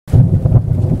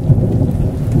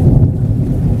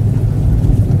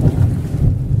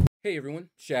Hey everyone,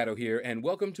 Shadow here, and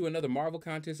welcome to another Marvel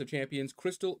Contest of Champions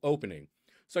crystal opening.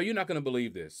 So you're not going to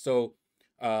believe this. So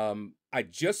I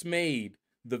just made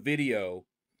the video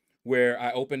where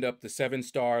I opened up the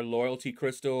 7-star loyalty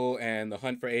crystal and the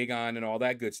hunt for Aegon and all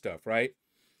that good stuff, right?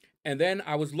 And then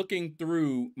I was looking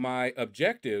through my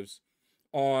objectives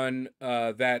on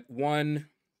that one,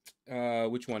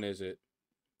 which one is it?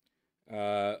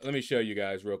 Let me show you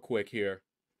guys real quick here.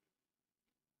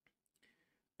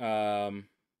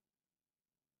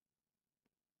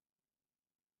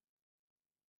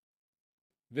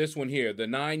 This one here, the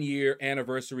 9-year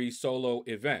anniversary solo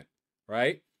event,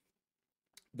 right?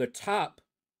 The top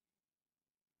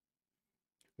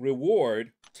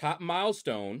reward, top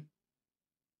milestone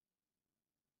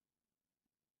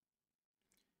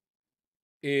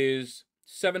is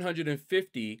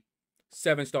 750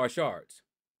 7-star shards.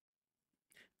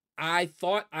 I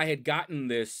thought I had gotten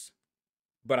this,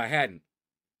 but I hadn't.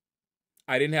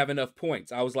 I didn't have enough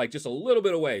points. I was like just a little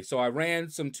bit away. So I ran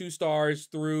some 2-stars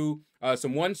through,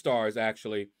 some 1-stars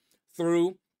actually,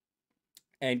 through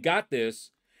and got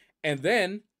this. And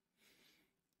then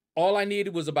all I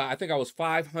needed was about, I think I was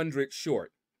 500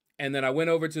 short. And then I went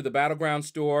over to the Battleground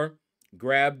store,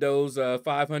 grabbed those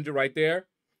 500 right there.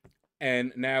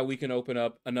 And now we can open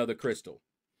up another crystal.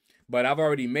 But I've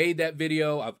already made that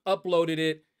video. I've uploaded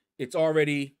it. It's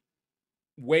already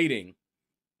waiting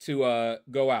to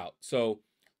go out. So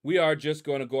we are just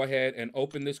going to go ahead and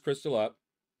open this crystal up.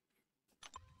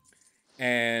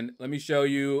 And let me show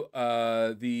you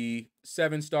the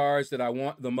 7 stars that I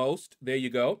want the most. There you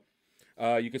go.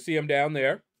 You can see them down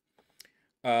there.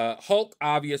 Hulk,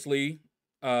 obviously,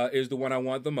 is the one I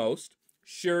want the most.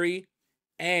 Shuri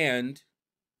and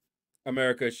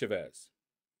America Chavez.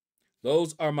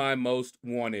 Those are my most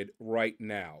wanted right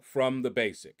now from the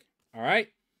basic. All right.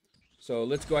 So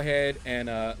let's go ahead and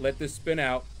let this spin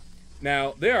out.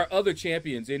 Now, there are other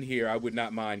champions in here I would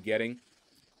not mind getting.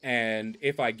 And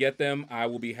if I get them, I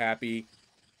will be happy.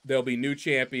 There'll be new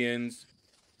champions.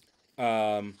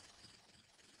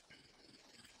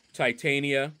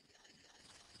 Titania.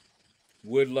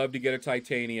 Would love to get a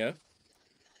Titania.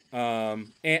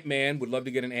 Ant-Man. Would love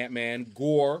to get an Ant-Man.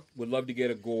 Gore. Would love to get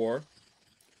a Gore.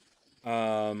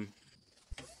 Null.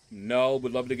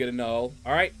 Would love to get a Null.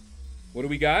 All right. What do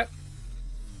we got?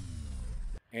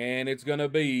 And it's going to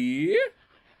be...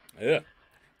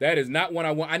 That is not one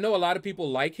I want. I know a lot of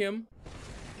people like him.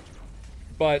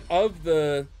 But of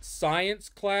the science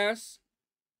class,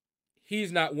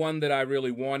 he's not one that I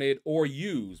really wanted or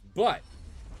used. But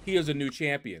he is a new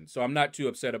champion. So I'm not too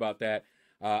upset about that.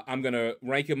 I'm going to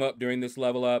rank him up during this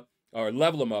level up. Or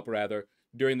level him up, rather,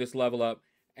 during this level up.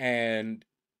 And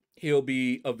he'll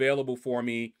be available for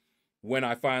me when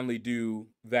I finally do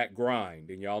that grind.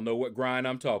 And y'all know what grind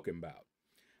I'm talking about.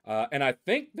 And I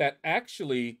think that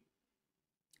actually,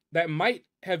 that might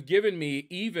have given me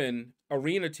even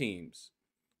arena teams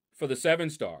for the 7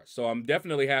 stars. So I'm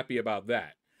definitely happy about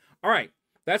that. All right,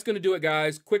 that's going to do it,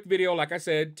 guys. Quick video, like I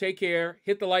said. Take care.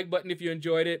 Hit the like button if you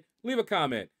enjoyed it. Leave a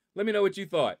comment. Let me know what you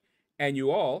thought. And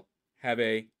you all have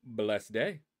a blessed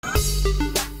day.